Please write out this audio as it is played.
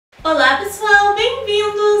Olá pessoal,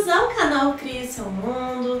 bem-vindos ao canal Crie, seu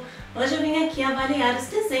Mundo. Hoje eu vim aqui avaliar os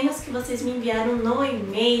desenhos que vocês me enviaram no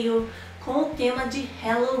e-mail com o tema de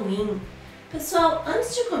Halloween. Pessoal,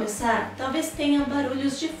 antes de começar, talvez tenha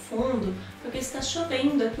barulhos de fundo, porque está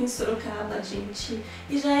chovendo aqui em Sorocaba, gente.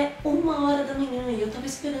 E já é 1h da manhã e eu estava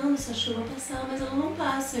esperando essa chuva passar, mas ela não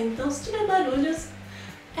passa. Então se tiver barulhos,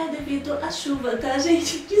 é devido à chuva, tá,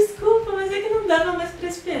 gente? Desculpa, mas é que não dava mais para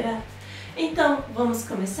esperar. Então, vamos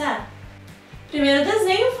começar? Primeiro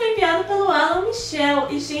desenho foi enviado pelo Michel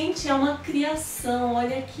e, gente, é uma criação,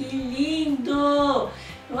 olha que lindo!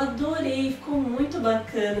 Eu adorei, ficou muito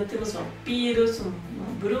bacana. Temos vampiros, uma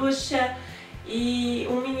bruxa e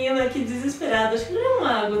um menino aqui desesperado. Acho que ele é um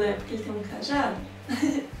mago, né? Porque ele tem um cajado.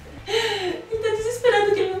 Ele tá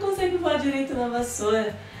desesperado que ele não consegue voar direito na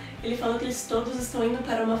vassoura. Ele falou que eles todos estão indo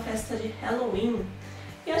para uma festa de Halloween.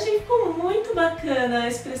 Eu achei que ficou muito bacana a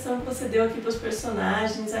expressão que você deu aqui para os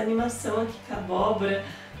personagens, a animação aqui com a abóbora.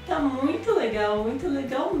 Tá muito legal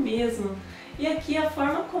mesmo. E aqui a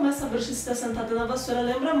forma como essa bruxa está sentada na vassoura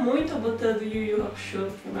lembra muito a botã do Yu Yu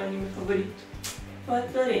Hakusho, que é o meu anime favorito. Eu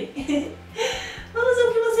adorei. Vamos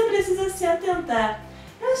ao que você precisa se atentar.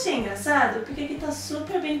 Eu achei engraçado porque aqui tá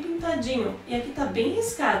super bem pintadinho e aqui tá bem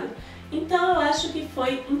riscado. Então eu acho que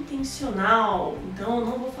foi intencional, então eu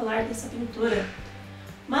não vou falar dessa pintura.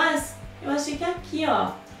 Mas eu achei que aqui,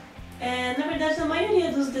 ó, na verdade na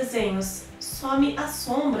maioria dos desenhos some a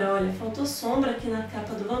sombra, olha, faltou sombra aqui na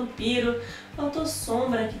capa do vampiro, faltou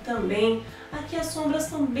sombra aqui também, aqui as sombras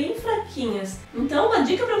estão bem fraquinhas. Então uma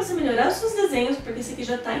dica para você melhorar os seus desenhos, porque esse aqui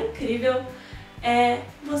já tá incrível, é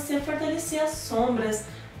você fortalecer as sombras,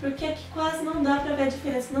 porque aqui quase não dá pra ver a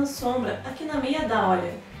diferença na sombra, aqui na meia dá,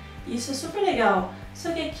 olha, isso é super legal, só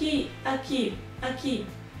que aqui,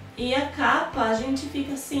 e a capa a gente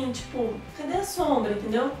fica assim, tipo, cadê a sombra,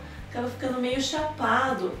 entendeu? Acaba ficando meio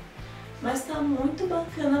chapado. Mas tá muito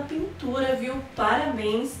bacana a pintura, viu?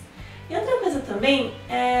 Parabéns! E outra coisa também,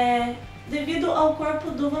 devido ao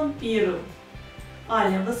corpo do vampiro.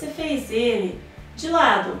 Olha, você fez ele de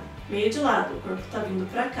lado, meio de lado, o corpo tá vindo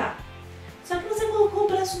pra cá. Só que você colocou o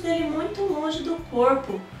braço dele muito longe do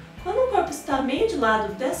corpo. Quando o corpo está meio de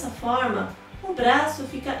lado dessa forma, o braço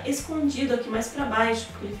fica escondido aqui mais para baixo,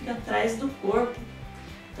 porque ele fica atrás do corpo.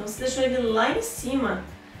 Então você deixou ele lá em cima,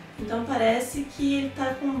 então parece que ele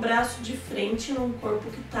tá com o braço de frente num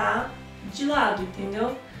corpo que tá de lado,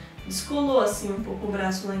 entendeu? Descolou assim um pouco o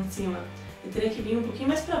braço lá em cima. Ele teria que vir um pouquinho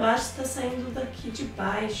mais para baixo, está saindo daqui de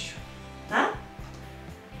baixo, tá?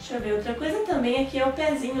 Deixa eu ver, outra coisa também aqui é o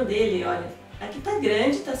pezinho dele, olha. Aqui tá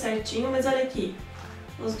grande, tá certinho, mas olha aqui.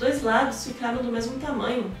 Os dois lados ficaram do mesmo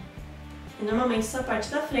tamanho. E normalmente essa parte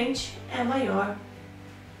da frente é maior,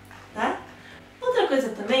 tá? Outra coisa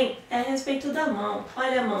também é a respeito da mão.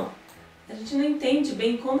 Olha a mão. A gente não entende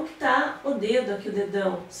bem como que tá o dedo aqui, o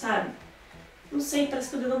dedão, sabe? Não sei, parece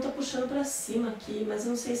que o dedão tá puxando pra cima aqui, mas eu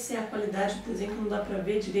não sei se é a qualidade do desenho que não dá pra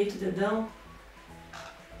ver direito o dedão.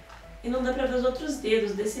 E não dá pra ver os outros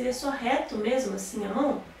dedos. Desceria só reto mesmo, assim, a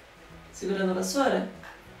mão, segurando a vassoura.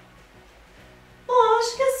 Bom,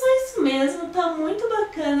 acho que é só isso mesmo, tá muito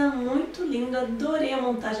bacana, muito lindo, adorei a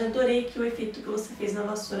montagem, adorei que o efeito que você fez na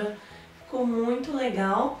vassoura ficou muito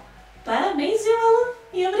legal. Parabéns, Vila,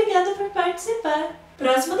 e obrigada por participar.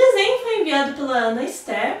 Próximo desenho foi enviado pela Ana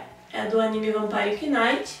Esther, é do anime Vampire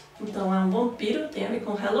Knight, então é um vampiro, tem a ver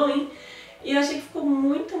com Halloween, e eu achei que ficou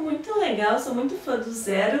muito legal, sou muito fã do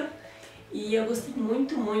Zero, e eu gostei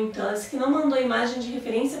muito. Ela disse que não mandou imagem de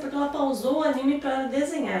referência porque ela pausou o anime para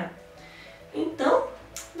desenhar. Então,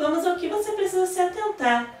 vamos ao que você precisa se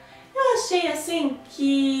atentar. Eu achei assim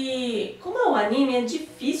que, como é o anime, é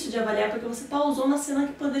difícil de avaliar porque você pausou uma cena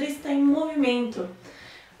que poderia estar em movimento.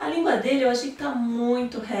 A língua dele eu achei que está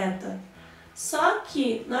muito reta. Só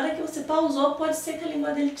que, na hora que você pausou, pode ser que a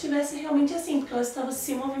língua dele estivesse realmente assim, porque ela estava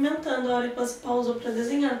se movimentando na hora que você pausou para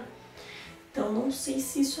desenhar. Então, não sei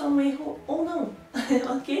se isso é um erro ou não,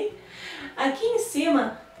 ok? Aqui em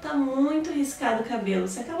cima tá muito riscado o cabelo.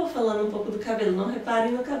 Você acaba falando um pouco do cabelo, não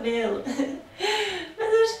reparem no cabelo.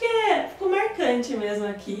 Mas eu acho que ficou marcante mesmo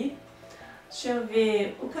aqui. Deixa eu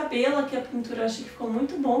ver. O cabelo aqui, a pintura, eu achei que ficou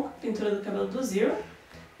muito bom. A pintura do cabelo do Zero.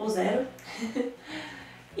 Ou Zero.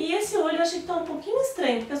 E esse olho eu achei que tá um pouquinho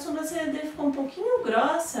estranho, porque a sobrancelha dele ficou um pouquinho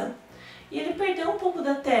grossa. E ele perdeu um pouco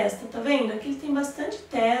da testa, tá vendo? Aqui ele tem bastante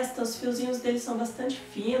testa, os fiozinhos dele são bastante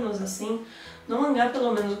finos, assim. No mangá,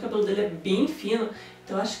 pelo menos, o cabelo dele é bem fino.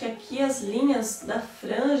 Então acho que aqui as linhas da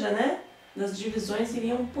franja, né, das divisões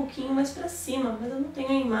iriam um pouquinho mais pra cima, mas eu não tenho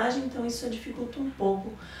a imagem, então isso dificulta um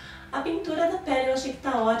pouco. A pintura da pele eu achei que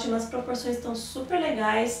tá ótima, as proporções estão super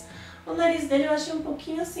legais. O nariz dele eu achei um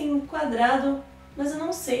pouquinho assim, quadrado, mas eu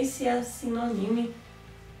não sei se é sinônimo,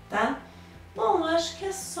 tá? Bom, eu acho que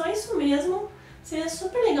é só isso mesmo. Seria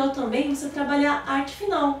super legal também você trabalhar a arte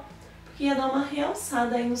final, porque ia dar uma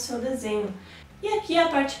realçada aí no seu desenho. E aqui a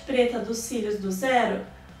parte preta dos cílios do zero,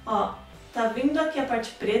 ó, tá vindo aqui a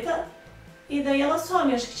parte preta e daí ela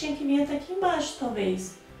some. Acho que tinha que vir até aqui embaixo,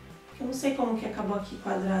 talvez. Porque eu não sei como que acabou aqui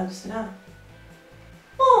quadrado, será?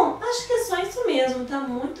 Bom, acho que é só isso mesmo, tá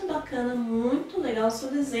muito bacana, muito legal o seu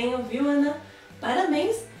desenho, viu, Ana?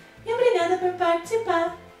 Parabéns e obrigada por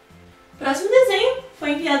participar! Próximo desenho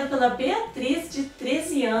foi enviado pela Beatriz, de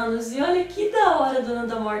 13 anos, e olha que da hora a Dona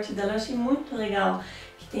da Morte dela, eu achei muito legal.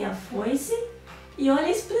 Que tem a foice e olha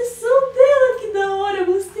a expressão dela, que da hora, eu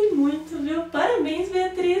gostei muito, viu? Parabéns,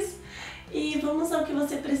 Beatriz! E vamos ao que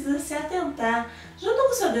você precisa se atentar. Junto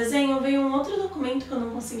com o seu desenho veio um outro documento que eu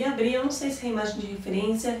não consegui abrir, eu não sei se é imagem de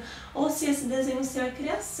referência ou se esse desenho seu é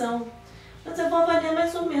criação. Mas eu vou avaliar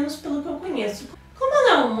mais ou menos pelo que eu conheço. Como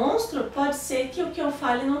ela é um monstro, pode ser que o que eu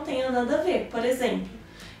fale não tenha nada a ver. Por exemplo,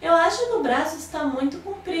 eu acho que o braço está muito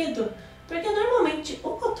comprido, porque normalmente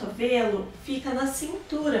o cotovelo fica na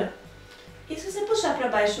cintura. E se você puxar para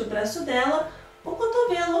baixo o braço dela, o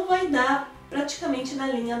cotovelo vai dar praticamente na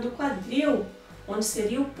linha do quadril, onde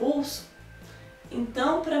seria o pulso.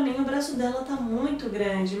 Então, pra mim, o braço dela tá muito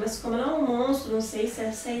grande, mas como ela é um monstro, não sei se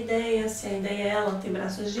essa é a ideia, se a ideia é ela ter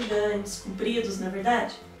braços gigantes, compridos, na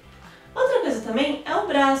verdade. Outra coisa também é o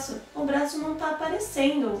braço. O braço não tá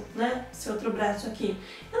aparecendo, né, esse outro braço aqui.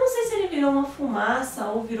 Eu não sei se ele virou uma fumaça,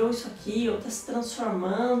 ou virou isso aqui, ou tá se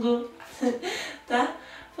transformando, tá?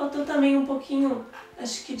 Faltou também um pouquinho,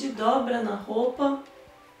 acho que de dobra na roupa,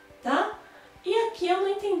 tá? E aqui eu não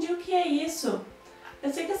entendi o que é isso.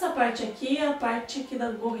 Eu sei que essa parte aqui é a parte aqui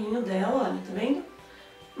do gorrinho dela, olha, tá vendo?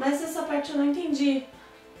 Mas essa parte eu não entendi.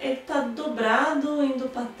 Ele tá dobrado, indo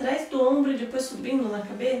pra trás do ombro e depois subindo na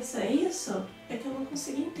cabeça, é isso? É que eu não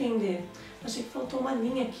consegui entender. Achei que faltou uma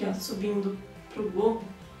linha aqui, ó, subindo pro gorro.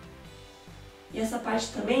 E essa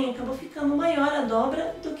parte também acabou ficando maior a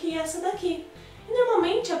dobra do que essa daqui. E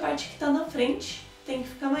normalmente a parte que tá na frente tem que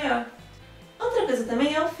ficar maior. Outra coisa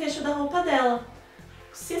também é o fecho da roupa dela.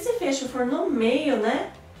 Se esse fecho for no meio,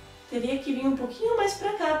 né, teria que vir um pouquinho mais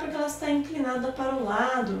pra cá, porque ela está inclinada para o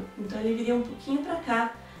lado. Então ele viria um pouquinho pra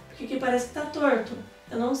cá, porque aqui parece que tá torto.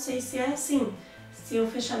 Eu não sei se é assim, se o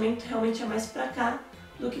fechamento realmente é mais pra cá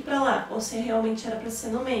do que pra lá, ou se realmente era pra ser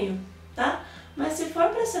no meio, tá? Mas se for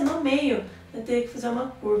pra ser no meio, eu teria que fazer uma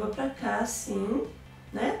curva pra cá, assim,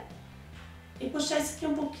 né? E puxar isso aqui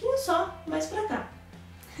um pouquinho só mais pra cá.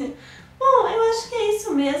 Bom, eu acho que é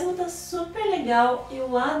isso mesmo, tá super legal,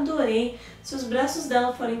 eu adorei. Se os braços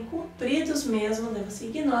dela forem compridos mesmo, daí você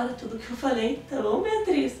ignora tudo que eu falei, tá bom,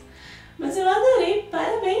 Beatriz? Mas eu adorei,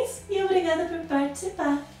 parabéns e obrigada por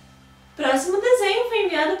participar. Próximo desenho foi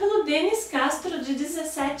enviado pelo Denis Castro, de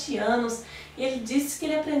 17 anos. E ele disse que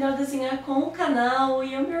ele aprendeu a desenhar com o canal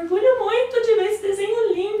e eu me orgulho muito de ver esse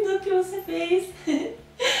desenho lindo que você fez.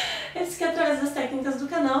 Ele disse que através das técnicas do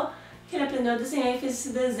canal que ele aprendeu a desenhar e fez esse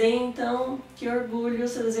desenho, então que orgulho,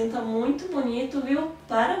 seu desenho tá muito bonito, viu?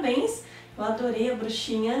 Parabéns! Eu adorei a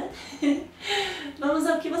bruxinha. Vamos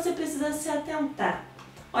ao que você precisa se atentar.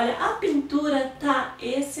 Olha, a pintura tá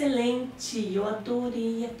excelente, eu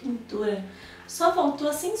adorei a pintura. Só faltou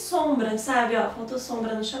assim sombra, sabe? Ó, faltou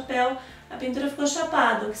sombra no chapéu, a pintura ficou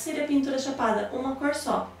chapada. O que seria pintura chapada? Uma cor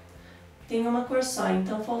só. Tem uma cor só,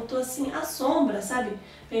 então faltou assim a sombra, sabe?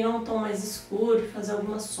 Pegar um tom mais escuro, fazer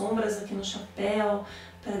algumas sombras aqui no chapéu,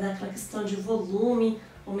 para dar aquela questão de volume,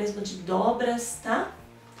 ou mesmo de dobras, tá?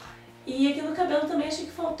 E aqui no cabelo também achei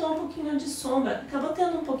que faltou um pouquinho de sombra. Acabou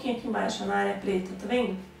tendo um pouquinho aqui embaixo, na área preta, tá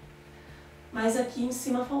vendo? Mas aqui em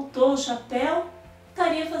cima faltou o chapéu,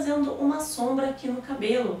 estaria fazendo uma sombra aqui no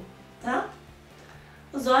cabelo, tá?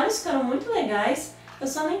 Os olhos ficaram muito legais, eu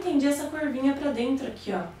só não entendi essa curvinha pra dentro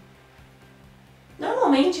aqui, ó.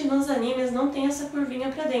 Normalmente nos animes não tem essa curvinha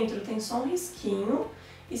pra dentro, tem só um risquinho.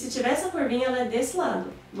 E se tiver essa curvinha, ela é desse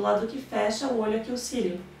lado, do lado que fecha o olho aqui, o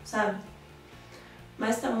cílio, sabe?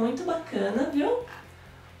 Mas tá muito bacana, viu?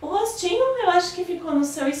 O rostinho eu acho que ficou no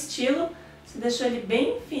seu estilo. Você deixou ele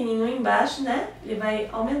bem fininho embaixo, né? Ele vai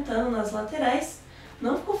aumentando nas laterais.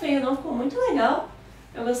 Não ficou feio, não, ficou muito legal.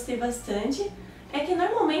 Eu gostei bastante. É que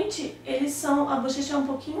normalmente eles são, a bochecha é um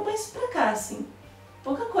pouquinho mais pra cá, assim.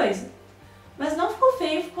 Pouca coisa. Mas não ficou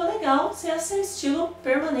feio, ficou legal. Se é seu estilo,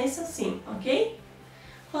 permaneça assim, ok?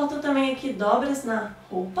 Faltou também aqui dobras na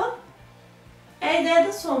roupa. É a ideia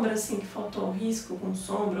da sombra, assim, que faltou o risco com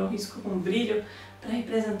sombra, o risco com brilho, para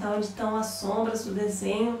representar onde estão as sombras do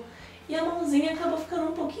desenho. E a mãozinha acabou ficando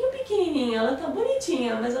um pouquinho pequenininha, ela tá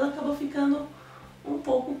bonitinha, mas ela acabou ficando um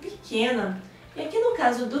pouco pequena. E aqui no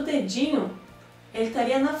caso do dedinho, ele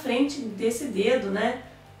estaria na frente desse dedo, né?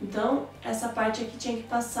 Então, essa parte aqui tinha que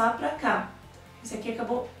passar pra cá. Esse aqui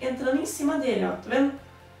acabou entrando em cima dele, ó, tá vendo?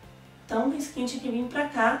 Então, o risquinho tinha que vir pra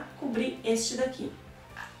cá, cobrir este daqui.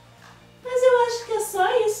 Mas eu acho que é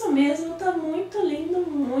só isso mesmo, tá muito lindo,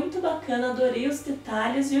 muito bacana, adorei os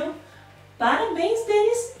detalhes, viu? Parabéns,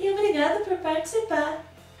 Denis, e obrigada por participar!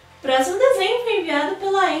 Próximo desenho foi enviado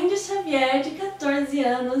pela Envie de 14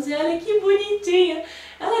 anos, e olha que bonitinha!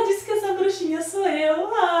 Ela disse que essa bruxinha sou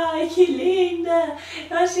eu. Ai, que linda!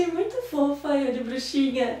 Eu achei muito fofa eu de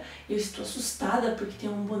bruxinha. Eu estou assustada porque tem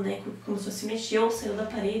um boneco que começou a se mexer ou saiu da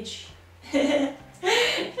parede. Eu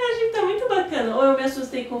achei que tá muito bacana. Ou eu me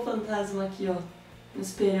assustei com o fantasma aqui, ó. No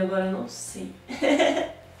espelho agora, eu não sei.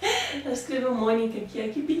 Ela escreveu Mônica aqui,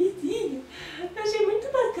 ó, que bonitinho. Eu achei muito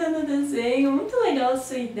bacana o desenho, muito legal a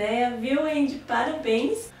sua ideia, viu, Envie?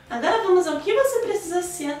 Parabéns! Agora vamos ao que você precisa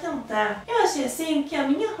se atentar. Eu achei assim que a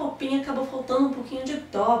minha roupinha acabou faltando um pouquinho de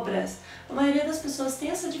dobras. A maioria das pessoas tem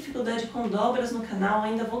essa dificuldade com dobras no canal.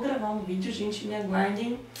 Ainda vou gravar um vídeo, gente, me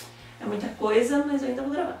aguardem. É muita coisa, mas eu ainda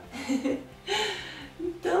vou gravar.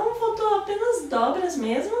 Então faltou apenas dobras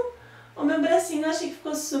mesmo. O meu bracinho eu achei que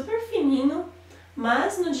ficou super fininho.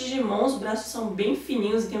 Mas no Digimon os braços são bem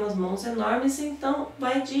fininhos e tem umas mãos enormes, então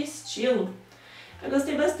vai de estilo. Eu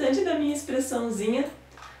gostei bastante da minha expressãozinha.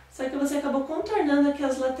 Só que você acabou contornando aqui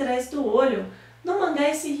as laterais do olho. No mangá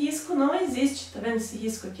esse risco não existe, tá vendo esse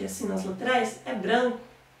risco aqui assim nas laterais? É branco.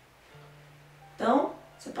 Então,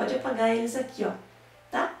 você pode apagar eles aqui, ó,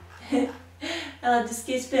 tá? Ela disse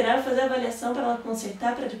que ia esperar fazer a avaliação para ela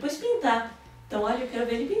consertar, para depois pintar. Então, olha, eu quero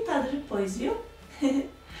ver ele pintado depois, viu?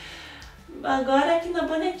 Agora aqui na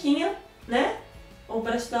bonequinha, né? O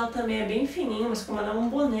braço dela também é bem fininho, mas como ela é um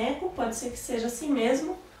boneco, pode ser que seja assim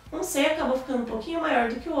mesmo. Um C acabou ficando um pouquinho maior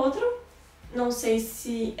do que o outro. Não sei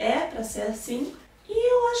se é pra ser assim.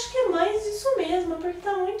 E eu acho que é mais isso mesmo, porque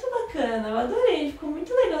tá muito bacana. Eu adorei, ficou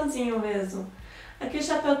muito legalzinho mesmo. Aqui o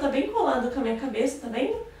chapéu tá bem colado com a minha cabeça, tá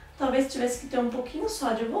vendo? Talvez tivesse que ter um pouquinho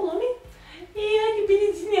só de volume. E ai, que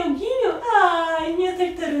bonitinho, o Guinho. Ai, minha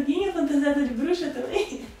tartaruguinha fantasiada de bruxa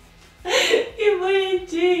também. Que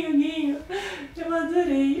bonitinho, Guinho. Eu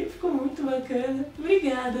adorei, ficou muito bacana.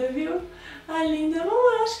 Obrigada, viu? Ah, linda. Bom,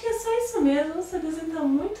 eu acho que é só isso mesmo. Seu desenho tá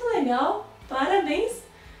muito legal. Parabéns.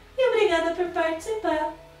 E obrigada por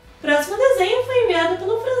participar. Próximo desenho foi enviado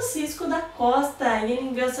pelo Francisco da Costa. E ele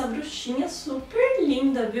enviou essa bruxinha super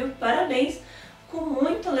linda, viu? Parabéns. Ficou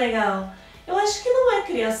muito legal. Eu acho que não é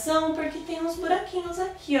criação, porque tem uns buraquinhos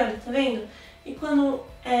aqui, olha, tá vendo? E quando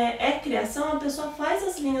é criação, a pessoa faz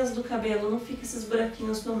as linhas do cabelo, não fica esses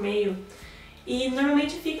buraquinhos no meio. E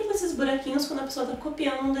normalmente fica com esses buraquinhos quando a pessoa tá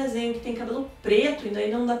copiando um desenho que tem cabelo preto, e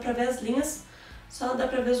daí não dá pra ver as linhas, só dá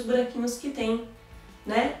pra ver os buraquinhos que tem,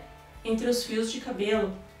 né? Entre os fios de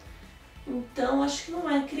cabelo. Então, acho que não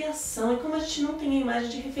é criação. E como a gente não tem a imagem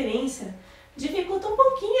de referência, dificulta um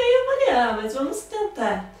pouquinho aí avaliar, mas vamos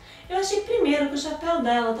tentar. Eu achei primeiro que o chapéu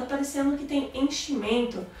dela tá parecendo que tem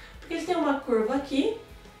enchimento, porque ele tem uma curva aqui,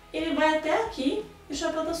 ele vai até aqui e o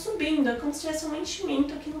chapéu tá subindo, é como se tivesse um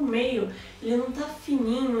enchimento aqui no meio. Ele não tá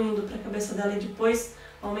fininho indo pra cabeça dela e depois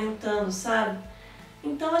aumentando, sabe?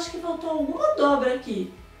 Então acho que faltou alguma dobra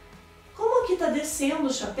aqui. Como aqui tá descendo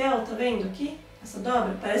o chapéu, tá vendo aqui? Essa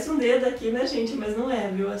dobra? Parece um dedo aqui, né, gente? Mas não é,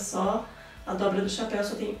 viu? É só a dobra do chapéu,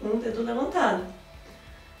 só tem um dedo levantado.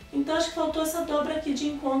 Então acho que faltou essa dobra aqui de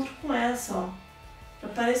encontro com essa, ó. Pra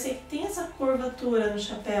parecer que tem essa curvatura no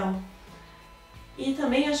chapéu. E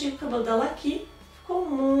também achei que o cabelo dela aqui ficou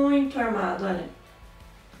muito armado, olha.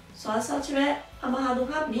 Só se ela tiver amarrado um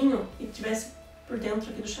rabinho e tivesse por dentro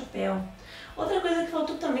aqui do chapéu. Outra coisa que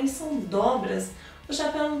faltou também são dobras. O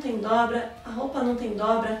chapéu não tem dobra, a roupa não tem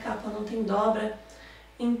dobra, a capa não tem dobra.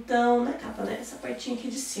 Então, na capa, né? Essa partinha aqui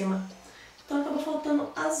de cima. Então acabou faltando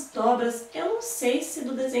as dobras. Eu não sei se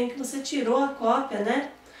do desenho que você tirou a cópia,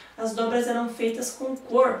 né? As dobras eram feitas com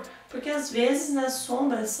cor, porque às vezes nas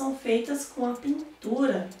sombras são feitas com a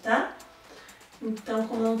pintura, tá? Então,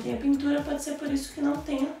 como não tem a pintura, pode ser por isso que não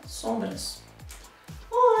tenha sombras.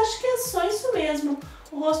 Bom, acho que é só isso mesmo.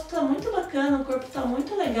 O rosto tá muito bacana, o corpo tá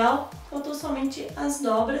muito legal. Faltou somente as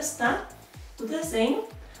dobras, tá? Do desenho.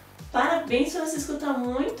 Parabéns, Francisco, tá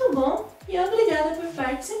muito bom. E obrigada por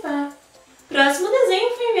participar. Próximo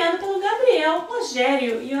desenho foi enviado pelo Gabriel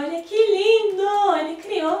Rogério. E olha que lindo! Ele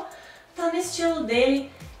criou, tá no estilo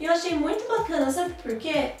dele. E eu achei muito bacana, sabe por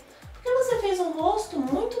quê? Porque você fez um rosto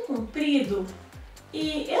muito comprido.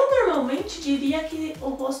 E eu normalmente diria que o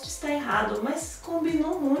rosto está errado, mas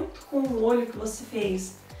combinou muito com o olho que você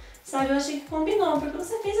fez. Sabe, eu achei que combinou, porque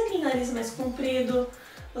você fez aquele nariz mais comprido,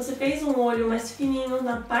 Você fez um olho mais fininho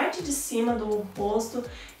na parte de cima do rosto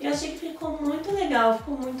e eu achei que ficou muito legal,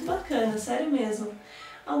 ficou muito bacana, sério mesmo.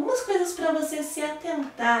 Algumas coisas para você se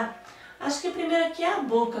atentar. Acho que a primeira aqui é a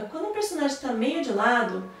boca. Quando o personagem está meio de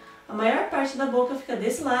lado, a maior parte da boca fica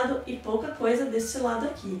desse lado e pouca coisa desse lado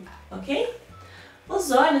aqui, ok?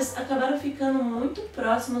 Os olhos acabaram ficando muito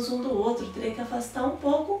próximos um do outro, teria que afastar um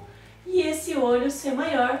pouco e esse olho ser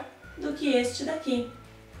maior do que este daqui.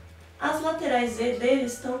 As laterais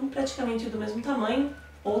deles estão praticamente do mesmo tamanho,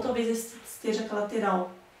 ou talvez esteja com a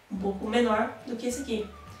lateral um pouco menor do que esse aqui.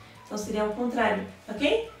 Então seria o contrário,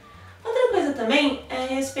 ok? Outra coisa também é a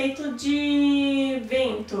respeito de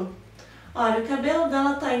vento. Olha, o cabelo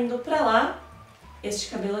dela tá indo pra lá, este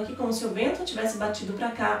cabelo aqui, como se o vento tivesse batido pra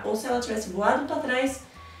cá, ou se ela tivesse voado pra trás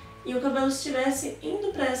e o cabelo estivesse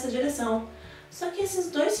indo pra essa direção. Só que esses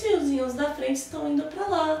dois fiozinhos da frente estão indo pra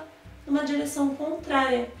lá, numa direção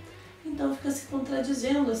contrária. Então fica se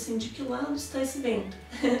contradizendo assim, de que lado está esse vento?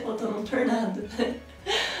 Ou tá num tornado.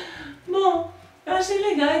 Bom, eu achei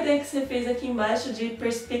legal a ideia que você fez aqui embaixo de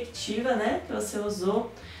perspectiva, né? Que você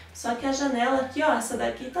usou. Só que a janela aqui, ó, essa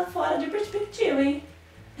daqui tá fora de perspectiva, hein?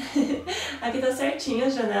 Aqui tá certinho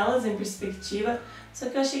as janelas em perspectiva. Só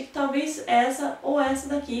que eu achei que talvez essa ou essa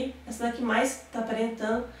daqui mais que tá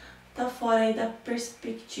aparentando, tá fora aí da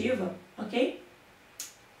perspectiva, ok?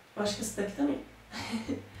 Eu acho que essa daqui também.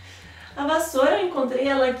 A vassoura, eu encontrei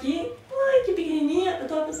ela aqui, ai que pequenininha, eu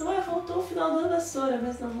tava pensando, faltou o final da vassoura,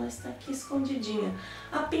 mas não, ela está aqui escondidinha.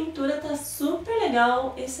 A pintura tá super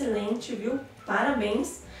legal, excelente, viu?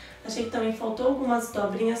 Parabéns. Achei que também faltou algumas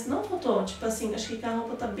dobrinhas, não faltou, tipo assim, achei que a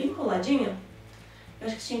roupa tá bem coladinha. Eu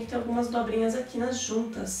acho que tinha que ter algumas dobrinhas aqui nas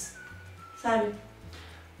juntas, sabe?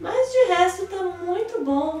 Mas de resto tá muito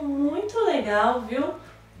bom, muito legal, viu?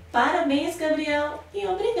 Parabéns, Gabriel, e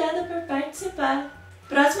obrigada por participar.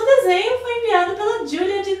 Próximo desenho foi enviado pela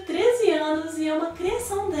Júlia, de 13 anos, e é uma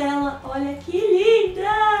criação dela. Olha que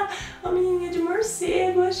linda! Uma menininha de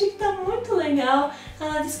morcego, eu achei que tá muito legal.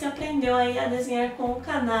 Ela disse que aprendeu aí a desenhar com o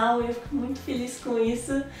canal e eu fico muito feliz com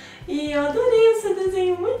isso. E eu adorei esse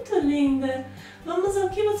desenho, muito linda. Vamos ao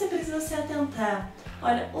que você precisa se atentar.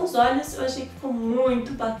 Olha, os olhos eu achei que ficou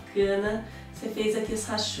muito bacana. Você fez aqui as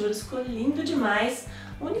rachuras, ficou lindo demais.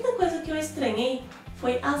 A única coisa que eu estranhei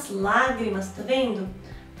foi as lágrimas, tá vendo?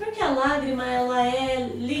 Porque a lágrima, ela é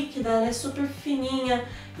líquida, ela é super fininha,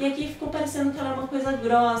 e aqui ficou parecendo que ela é uma coisa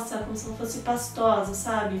grossa, como se não fosse pastosa,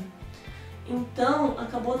 sabe? Então,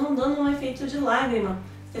 acabou não dando um efeito de lágrima.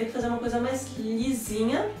 Você teria que fazer uma coisa mais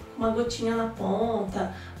lisinha, com uma gotinha na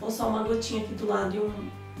ponta, ou só uma gotinha aqui do lado e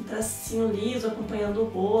um tracinho liso acompanhando o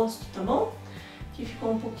rosto, tá bom? Que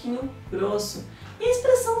ficou um pouquinho grosso. E a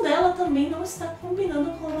expressão dela também não está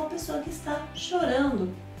combinando com uma pessoa que está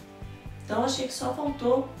chorando. Então achei que só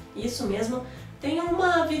faltou isso mesmo. Tem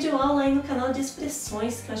uma videoaula aí no canal de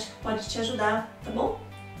expressões que eu acho que pode te ajudar, tá bom?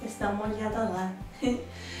 Você dá uma olhada lá.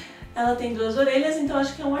 Ela tem duas orelhas, então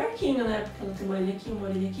acho que é um arquinho, né? Porque ela tem uma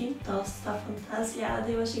orelha aqui, então ela está fantasiada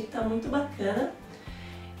e eu achei que tá muito bacana.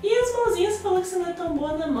 E as mãozinhas, você falou que você não é tão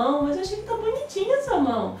boa na mão, mas eu achei que tá bonitinha a sua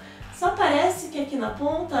mão. Só parece que aqui na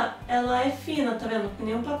ponta ela é fina, tá vendo? Com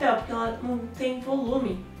nenhum papel, porque ela não tem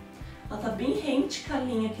volume. Ela tá bem rente com a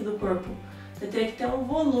linha aqui do corpo. Você teria que ter um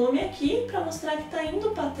volume aqui pra mostrar que tá indo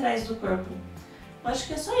pra trás do corpo. Eu acho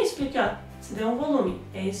que é só isso, porque ó, você deu um volume.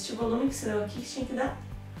 É este volume que você deu aqui que tinha que dar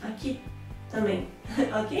aqui também,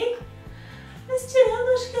 ok? Mas tirando,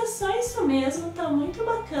 acho que é só isso mesmo. Tá muito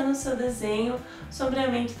bacana o seu desenho. O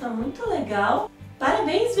sombreamento tá muito legal.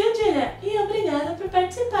 Parabéns, viu, Julia? E obrigada por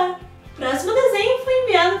participar. Próximo desenho foi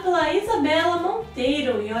enviado pela Isabela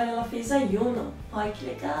Monteiro. E olha, ela fez a Yuna. Olha que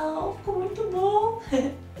legal, ficou muito bom.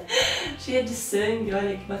 Cheia de sangue,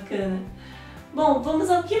 olha que bacana. Bom, vamos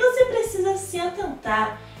ao que você precisa se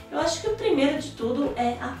atentar. Eu acho que o primeiro de tudo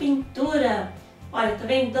é a pintura. Olha, tá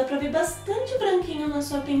vendo? Dá pra ver bastante branquinho na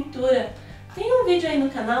sua pintura. Tem um vídeo aí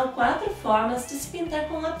no canal, 4 formas de se pintar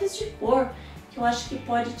com lápis de cor, que eu acho que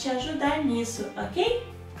pode te ajudar nisso, ok?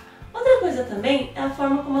 Outra coisa também é a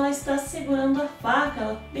forma como ela está segurando a faca,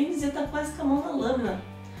 ela bem dizer tá quase com a mão na lâmina,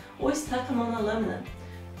 ou está com a mão na lâmina.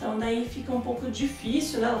 Então daí fica um pouco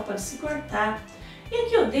difícil, né? Ela pode se cortar. E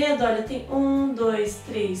aqui o dedo, olha, tem 1, 2,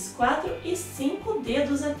 3, 4 e 5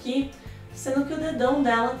 dedos aqui, sendo que o dedão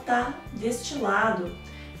dela tá deste lado.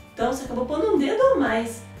 Então você acabou pondo um dedo a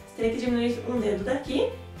mais. Você teria que diminuir um dedo daqui,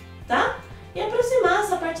 tá? E aproximar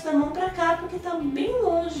essa parte da mão pra cá, porque tá bem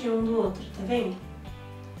longe um do outro, tá vendo?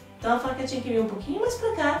 Então a faca tinha que vir um pouquinho mais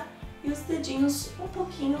pra cá e os dedinhos um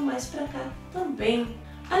pouquinho mais pra cá também.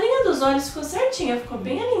 A linha dos olhos ficou certinha, ficou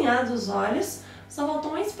bem alinhado os olhos, só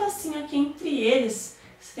faltou um espacinho aqui entre eles,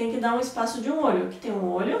 você tem que dar um espaço de um olho. Aqui tem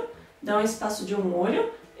um olho, dá um espaço de um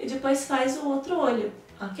olho e depois faz o outro olho,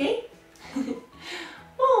 ok?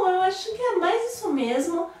 Bom, eu acho que é mais isso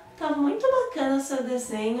mesmo. Tá muito bacana o seu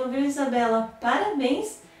desenho, viu, Isabela?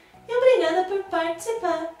 Parabéns e obrigada por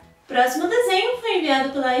participar. Próximo desenho foi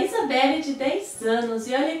enviado pela Isabelle, de 10 anos.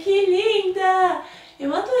 E olha que linda!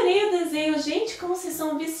 Eu adorei o desenho. Gente, como vocês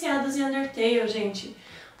são viciados em Undertale, gente.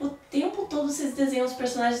 O tempo todo vocês desenham os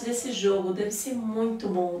personagens desse jogo. Deve ser muito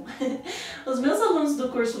bom. Os meus alunos do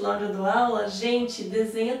curso lá do aula, gente,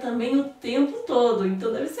 desenha também o tempo todo.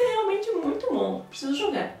 Então deve ser realmente muito bom. Preciso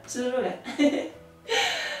jogar, preciso jogar.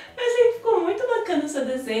 Eu achei que ficou muito bacana o seu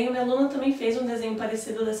desenho. Minha aluna também fez um desenho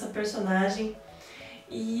parecido dessa personagem.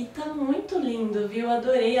 E tá muito lindo, viu?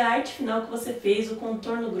 Adorei a arte final que você fez, o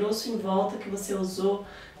contorno grosso em volta que você usou.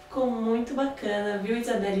 Ficou muito bacana, viu,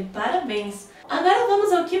 Isabelle? Parabéns! Agora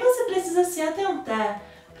vamos ao que você precisa se atentar.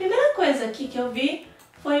 Primeira coisa aqui que eu vi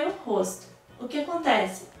foi o rosto. O que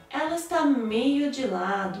acontece? Ela está meio de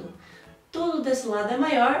lado. Tudo desse lado é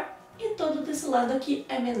maior e todo desse lado aqui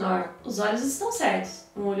é menor. Os olhos estão certos.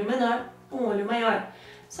 Um olho menor, um olho maior.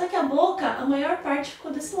 Só que a boca, a maior parte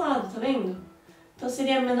ficou desse lado, tá vendo? Então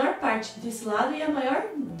seria a menor parte desse lado e a maior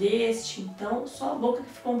deste. Então só a boca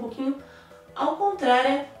que ficou um pouquinho ao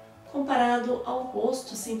contrário comparado ao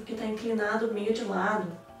rosto, assim, porque está inclinado meio de lado.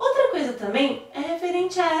 Outra coisa também é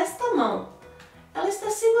referente a esta mão. Ela está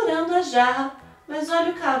segurando a jarra, mas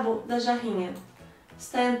olha o cabo da jarrinha.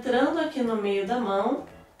 Está entrando aqui no meio da mão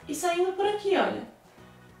e saindo por aqui, olha.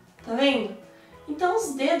 Tá vendo? Então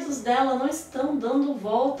os dedos dela não estão dando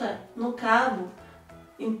volta no cabo.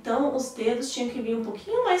 Então os dedos tinham que vir um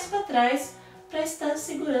pouquinho mais para trás para estar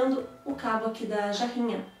segurando o cabo aqui da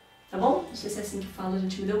jarrinha, tá bom? Não sei se é assim que fala,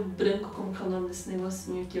 gente, me deu branco como que é o nome desse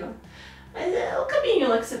negocinho aqui, ó. Mas é o cabinho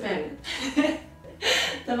lá que você pega,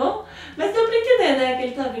 tá bom? Mas deu para entender, né, que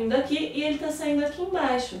ele tá vindo aqui e ele tá saindo aqui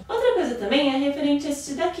embaixo. Outra coisa também é referente a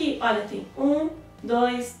esse daqui, olha, tem 1,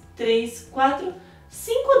 2, 3, 4,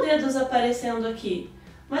 5 dedos aparecendo aqui.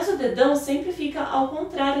 Mas o dedão sempre fica ao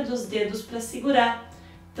contrário dos dedos para segurar.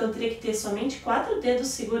 Então teria que ter somente 4 dedos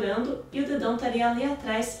segurando e o dedão estaria ali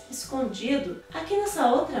atrás, escondido. Aqui nessa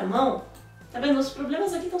outra mão, tá vendo? Os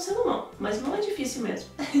problemas aqui estão sendo mão, mas mão é difícil mesmo.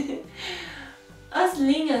 As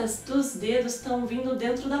linhas dos dedos estão vindo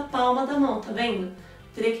dentro da palma da mão, tá vendo?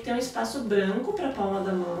 Teria que ter um espaço branco para a palma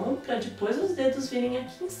da mão, para depois os dedos virem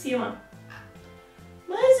aqui em cima.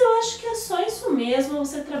 Mas eu acho que é só isso mesmo.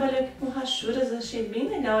 Você trabalhou aqui com rachuras, eu achei bem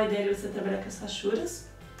legal a ideia de você trabalhar com as rachuras.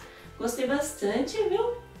 Gostei bastante,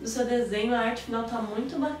 viu? Do seu desenho, a arte final tá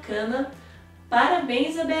muito bacana.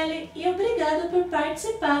 Parabéns, Isabelle, e obrigada por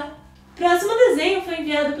participar. Próximo desenho foi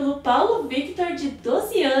enviado pelo Paulo Victor, de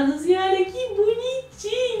 12 anos, e olha que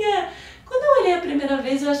bonitinha! Quando eu olhei a primeira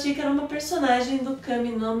vez, eu achei que era uma personagem do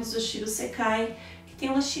Kami no Mizushiro Sekai, que tem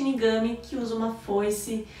uma Shinigami que usa uma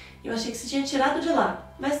foice. Eu achei que você tinha tirado de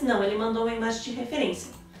lá, mas não, ele mandou uma imagem de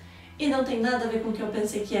referência. E não tem nada a ver com o que eu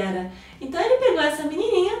pensei que era. Então ele pegou essa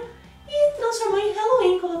menininha e transformou em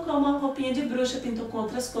Halloween, colocou uma roupinha de bruxa, pintou com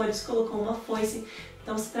outras cores, colocou uma foice.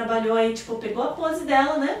 Então você trabalhou aí, tipo, pegou a pose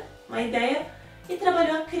dela, né, uma ideia, e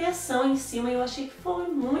trabalhou a criação em cima, e eu achei que foi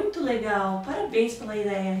muito legal. Parabéns pela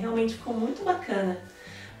ideia, realmente ficou muito bacana.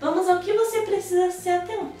 Vamos ao que você precisa se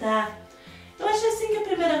atentar. Eu achei assim que a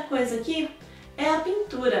primeira coisa aqui é a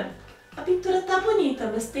pintura. A pintura tá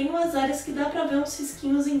bonita, mas tem umas áreas que dá pra ver uns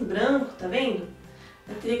risquinhos em branco, tá vendo?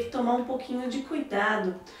 Eu teria que tomar um pouquinho de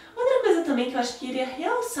cuidado. Outra coisa também que eu acho que iria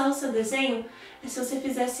realçar o seu desenho é se você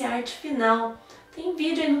fizesse a arte final. Tem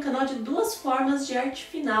vídeo aí no canal de 2 formas de arte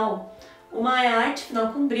final. Uma é a arte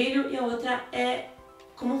final com brilho e a outra é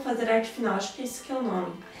como fazer arte final. Acho que esse que é o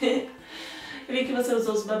nome. Eu vi que você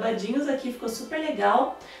usou os babadinhos aqui, ficou super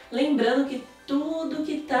legal. Lembrando que tudo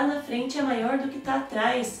que tá na frente é maior do que tá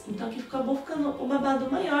atrás. Então aqui acabou ficando o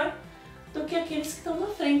babado maior do que aqueles que estão na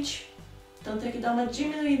frente. Então tem que dar uma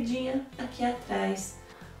diminuidinha aqui atrás.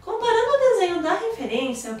 Comparando o desenho da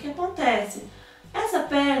referência, o que acontece? Essa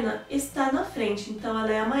perna está na frente, então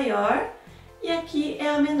ela é a maior e aqui é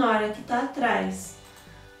a menor, a que está atrás.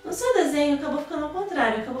 No seu desenho acabou ficando ao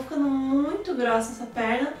contrário, acabou ficando muito grossa essa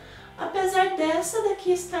perna, apesar dessa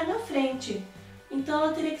daqui estar na frente. Então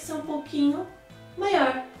ela teria que ser um pouquinho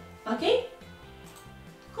maior, ok?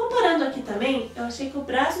 Comparando aqui também, eu achei que o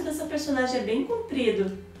braço dessa personagem é bem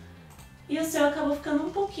comprido e o seu acabou ficando um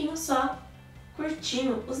pouquinho só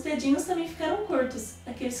curtinho. Os dedinhos também ficaram curtos,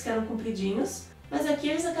 aqui eles ficaram compridinhos, mas aqui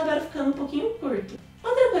eles acabaram ficando um pouquinho curto.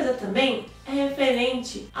 Outra coisa também é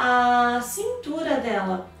referente à cintura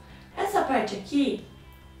dela. Essa parte aqui,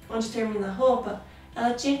 onde termina a roupa,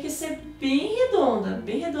 ela tinha que ser bem redonda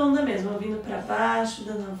mesmo, vindo para baixo,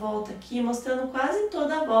 dando a volta aqui, mostrando quase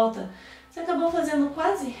toda a volta. Você acabou fazendo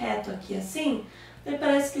quase reto aqui assim, daí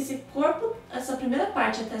parece que esse corpo, essa primeira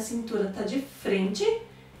parte até a cintura tá de frente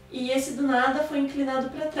e esse do nada foi inclinado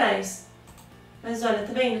para trás. Mas olha,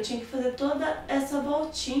 tá vendo? Eu tinha que fazer toda essa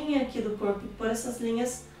voltinha aqui do corpo, pôr essas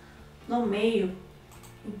linhas no meio.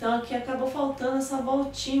 Então aqui acabou faltando essa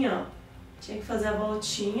voltinha, ó. Tinha que fazer a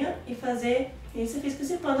voltinha e fazer, e você fez com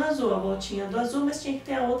esse pano azul, a voltinha do azul, mas tinha que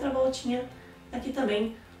ter a outra voltinha aqui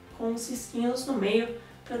também, com os cisquinhos no meio,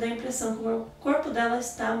 para dar a impressão que o corpo dela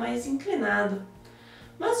está mais inclinado.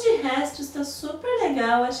 Mas de resto está super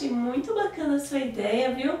legal, achei muito bacana a sua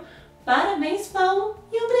ideia, viu? Parabéns, Paulo,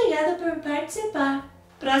 e obrigada por participar.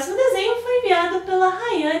 Próximo desenho foi enviado pela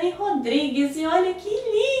Rayane Rodrigues e olha que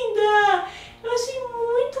linda! Eu achei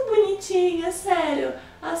muito bonitinha, sério.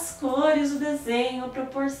 As cores, o desenho, a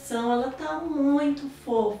proporção, ela tá muito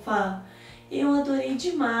fofa. Eu adorei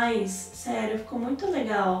demais, sério, ficou muito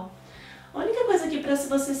legal. A única coisa aqui para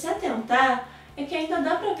você se atentar é que ainda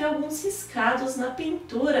dá para ver alguns riscados na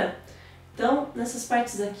pintura. Então, nessas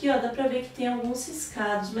partes aqui, ó, dá pra ver que tem alguns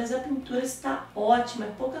riscados, mas a pintura está ótima,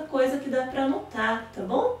 é pouca coisa que dá pra notar, tá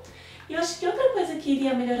bom? E eu acho que outra coisa que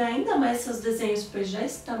iria melhorar ainda mais seus desenhos, pois já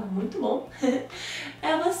está muito bom,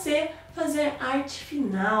 é você fazer arte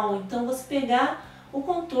final. Então, você pegar o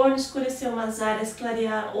contorno, escurecer umas áreas,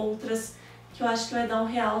 clarear outras, que eu acho que vai dar um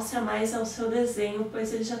realce a mais ao seu desenho,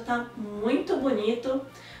 pois ele já tá muito bonito.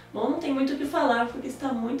 Bom, não tem muito o que falar, porque está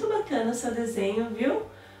muito bacana o seu desenho, viu?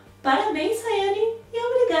 Parabéns, Rayane, e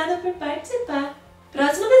obrigada por participar.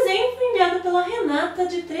 Próximo desenho foi enviado pela Renata,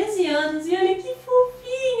 de 13 anos, e olha que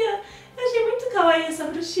fofinha! Eu achei muito kawaii essa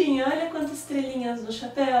bruxinha, olha quantas estrelinhas no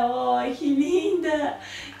chapéu, ai que linda!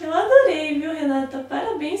 Eu adorei, viu, Renata?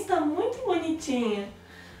 Parabéns, está muito bonitinha.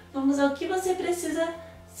 Vamos ao que você precisa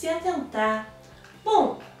se atentar.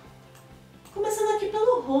 Bom, começando aqui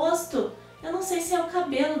pelo rosto, eu não sei se é o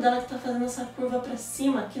cabelo dela que está fazendo essa curva para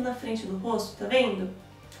cima, aqui na frente do rosto, tá vendo?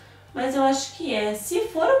 Mas eu acho que é. Se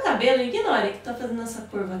for o cabelo, ignore que tá fazendo essa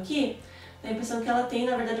curva aqui. Dá a impressão que ela tem,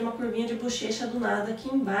 na verdade, uma curvinha de bochecha do nada aqui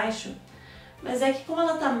embaixo. Mas é que como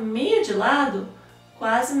ela tá meio de lado,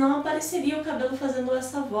 quase não apareceria o cabelo fazendo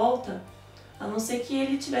essa volta. A não ser que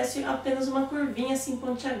ele tivesse apenas uma curvinha assim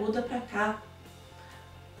pontiaguda pra cá.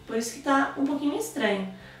 Por isso que tá um pouquinho estranho.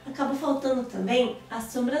 Acaba faltando também a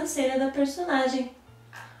sobrancelha da personagem.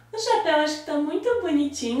 O chapéu eu acho que tá muito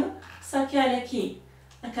bonitinho, só que olha aqui.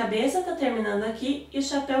 A cabeça tá terminando aqui e o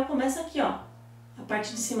chapéu começa aqui, ó, a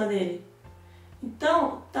parte de cima dele.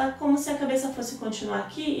 Então, tá como se a cabeça fosse continuar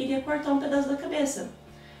aqui e iria cortar um pedaço da cabeça.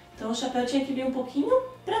 Então o chapéu tinha que vir um pouquinho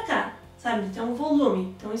pra cá, sabe? Tem um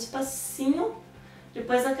volume, então um espacinho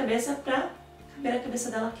depois da cabeça pra caber a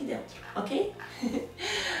cabeça dela aqui dentro, ok?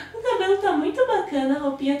 O cabelo tá muito bacana, a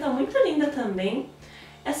roupinha tá muito linda também.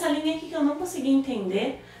 Essa linha aqui que eu não consegui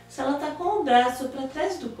entender, se ela tá com o braço para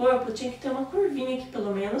trás do corpo, tinha que ter uma curvinha aqui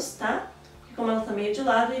pelo menos, tá? Porque como ela tá meio de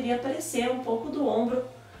lado, iria aparecer um pouco do ombro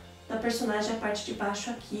da personagem, a parte de baixo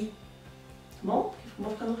aqui, tá bom?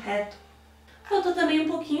 Vou ficando reto. Faltou também um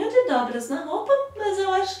pouquinho de dobras na roupa, mas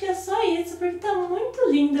eu acho que é só isso, porque tá muito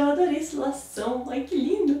lindo, eu adorei esse lação, ai que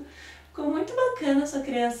lindo! Ficou muito bacana a sua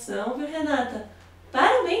criação, viu, Renata?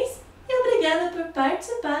 Parabéns e obrigada por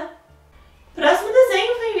participar! Próximo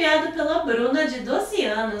desenho foi enviado pela Bruna, de 12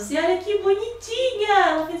 anos, e olha que bonitinha!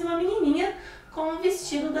 Ela fez uma menininha com um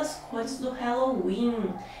vestido das cores do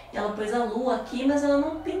Halloween. Ela pôs a lua aqui, mas ela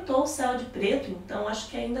não pintou o céu de preto, então acho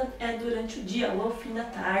que ainda é durante o dia ou ao fim da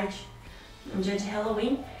tarde, um dia de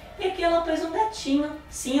Halloween. E aqui ela pôs um gatinho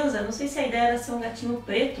cinza, não sei se a ideia era ser um gatinho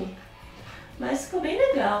preto, mas ficou bem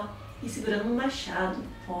legal. E segurando um machado.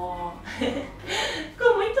 Ó.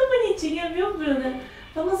 Ficou muito bonitinha, viu, Bruna?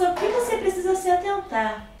 Vamos ao que você precisa se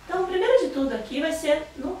atentar. Então, primeiro de tudo aqui vai ser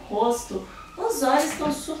no rosto. Os olhos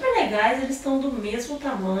estão super legais, eles estão do mesmo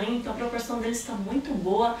tamanho, então a proporção deles está muito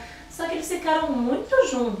boa. Só que eles ficaram muito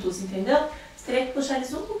juntos, entendeu? Você teria que puxar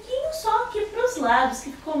eles um pouquinho só aqui para os lados,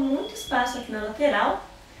 que ficou muito espaço aqui na lateral.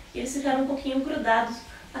 E eles ficaram um pouquinho grudados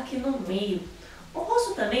aqui no meio. O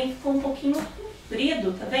rosto também ficou um pouquinho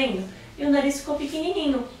comprido, tá vendo? E o nariz ficou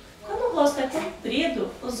pequenininho. Quando o rosto é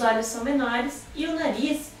comprido, os olhos são menores e o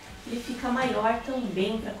nariz ele fica maior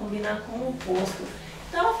também para combinar com o rosto.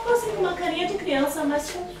 Então ela ficou assim com uma carinha de criança,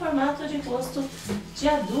 mas com um formato de rosto de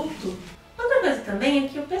adulto. Outra coisa também é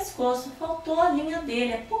que o pescoço faltou a linha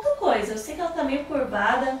dele, é pouca coisa. Eu sei que ela tá meio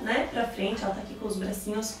curvada, né, pra frente, ela tá aqui com os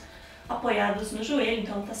bracinhos apoiados no joelho,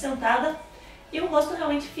 então ela tá sentada. E o rosto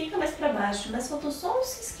realmente fica mais para baixo, mas faltou só uns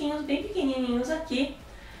cisquinhos bem pequenininhos aqui.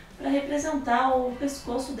 para representar o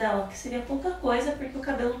pescoço dela, que seria pouca coisa porque o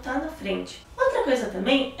cabelo tá na frente. Outra coisa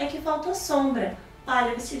também é que faltou sombra.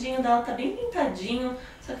 Olha, o vestidinho dela tá bem pintadinho,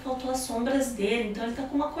 só que faltou as sombras dele, então ele tá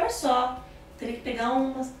com uma cor só. Teria que pegar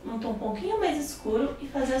um tom um pouquinho mais escuro e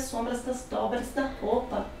fazer as sombras das dobras da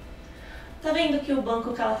roupa. Tá vendo que o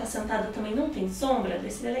banco que ela tá sentada também não tem sombra?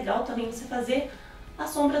 Daí seria legal também você fazer a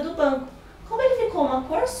sombra do banco. Como ele ficou uma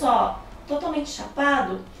cor só, totalmente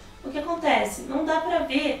chapado, o que acontece? Não dá pra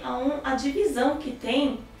ver a divisão que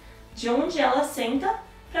tem de onde ela senta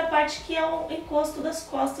pra parte que é o encosto das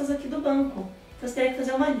costas aqui do banco. Então você teria que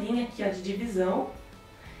fazer uma linha aqui, ó, de divisão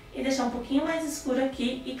e deixar um pouquinho mais escuro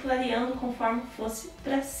aqui e clareando conforme fosse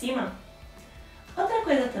pra cima. Outra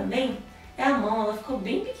coisa também é a mão, ela ficou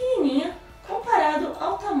bem pequenininha comparado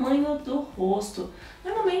ao tamanho do rosto.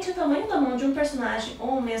 Normalmente o tamanho da mão de um personagem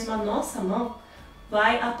ou mesmo a nossa mão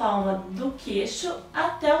vai a palma do queixo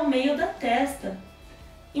até o meio da testa.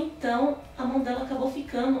 Então a mão dela acabou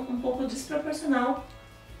ficando um pouco desproporcional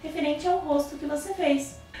referente ao rosto que você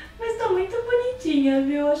fez. Mas tá muito bonitinha,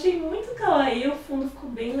 viu? Achei muito kawaii, o fundo ficou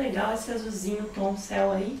bem legal, esse azulzinho tom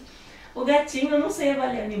céu aí. O gatinho, eu não sei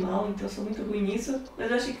avaliar animal, então eu sou muito ruim nisso, mas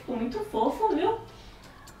eu achei que ficou muito fofo, viu?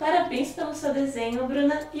 Parabéns pelo seu desenho,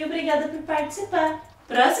 Bruna, e obrigada por participar.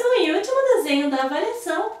 Próximo e último desenho da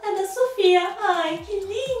avaliação é da Sofia. Ai, que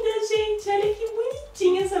linda, gente! Olha que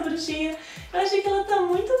bonitinha essa bruxinha. Eu achei que ela tá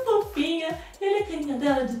muito fofinha. E olha a carinha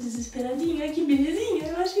dela de desesperadinha, que belezinha.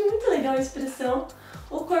 Eu achei muito legal a expressão.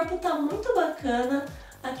 O corpo tá muito bacana.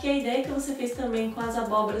 Aqui a ideia que você fez também com as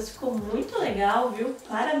abóboras ficou muito legal, viu?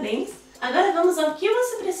 Parabéns! Agora vamos ao que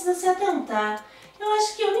você precisa se atentar. Eu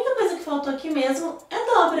acho que a única coisa que faltou aqui mesmo é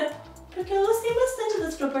dobra. Porque eu gostei bastante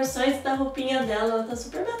das proporções da roupinha dela, ela tá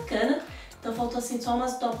super bacana. Então faltou assim só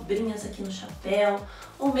umas dobrinhas aqui no chapéu,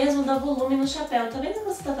 ou mesmo dar volume no chapéu. Tá vendo que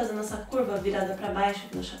você tá fazendo essa curva virada pra baixo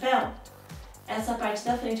aqui no chapéu? Essa parte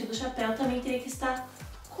da frente do chapéu também teria que estar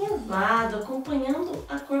curvado, acompanhando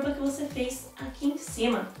a curva que você fez aqui em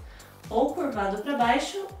cima. Ou curvado pra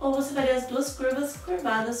baixo, ou você faria as duas curvas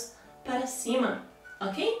curvadas para cima,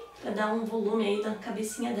 ok? Pra dar um volume aí na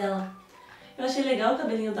cabecinha dela. Eu achei legal o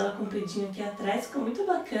cabelinho dela compridinho aqui atrás, ficou muito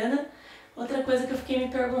bacana. Outra coisa que eu fiquei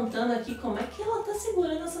me perguntando aqui, como é que ela tá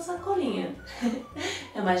segurando essa sacolinha?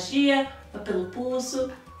 É magia? Vai pelo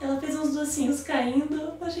pulso? Ela fez uns docinhos caindo,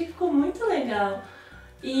 eu achei que ficou muito legal.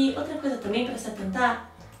 E outra coisa também para se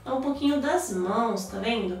atentar, é um pouquinho das mãos, tá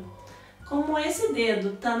vendo? Como esse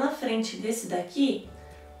dedo tá na frente desse daqui,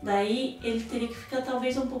 daí ele teria que ficar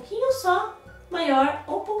talvez um pouquinho só maior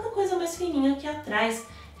ou pouca coisa mais fininha aqui atrás.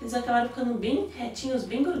 Eles acabaram ficando bem retinhos,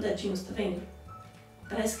 bem grudadinhos, tá vendo?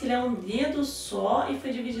 Parece que ele é um dedo só e foi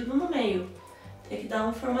dividido no meio. Tem que dar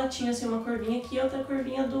um formatinho, assim, uma curvinha aqui e outra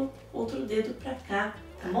curvinha do outro dedo pra cá,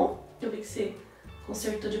 tá bom? Eu vi que você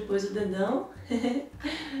consertou depois o dedão.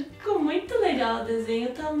 Ficou muito legal o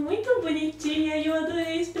desenho, tá muito bonitinha e eu adorei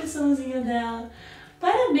a expressãozinha dela.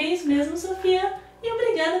 Parabéns mesmo, Sofia, e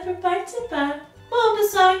obrigada por participar. Bom,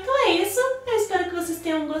 pessoal, então é isso. Eu espero que vocês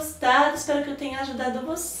tenham gostado, espero que eu tenha ajudado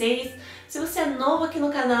vocês. Se você é novo aqui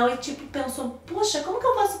no canal e tipo pensou, puxa, como que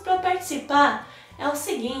eu faço para participar? É o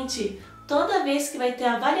seguinte, toda vez que vai ter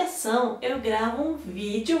avaliação, eu gravo um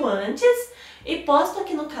vídeo antes e posto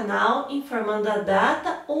aqui no canal informando a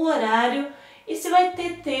data, o horário e se vai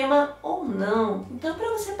ter tema ou não. Então, para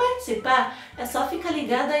você participar, é só ficar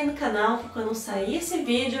ligado aí no canal que quando sair esse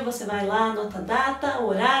vídeo, você vai lá, anota a data, o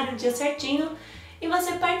horário, o dia certinho e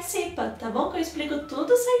você participa, tá bom? Que eu explico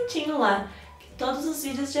tudo certinho lá, todos os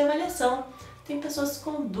vídeos de avaliação. Tem pessoas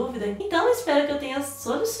com dúvida, então espero que eu tenha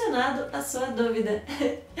solucionado a sua dúvida.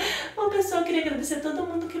 Bom, pessoal, eu queria agradecer a todo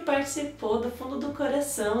mundo que participou do fundo do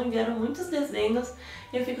coração, enviaram muitos desenhos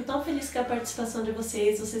e eu fico tão feliz com a participação de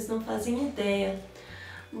vocês não fazem ideia.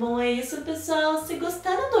 Bom, é isso, pessoal. Se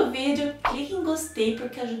gostaram do vídeo, clique em gostei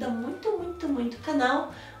porque ajuda muito, muito, muito o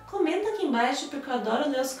canal. Comenta aqui embaixo porque eu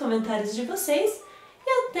adoro ler os comentários de vocês.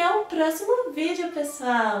 E até o próximo vídeo,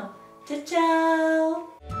 pessoal. Tchau,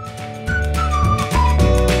 tchau!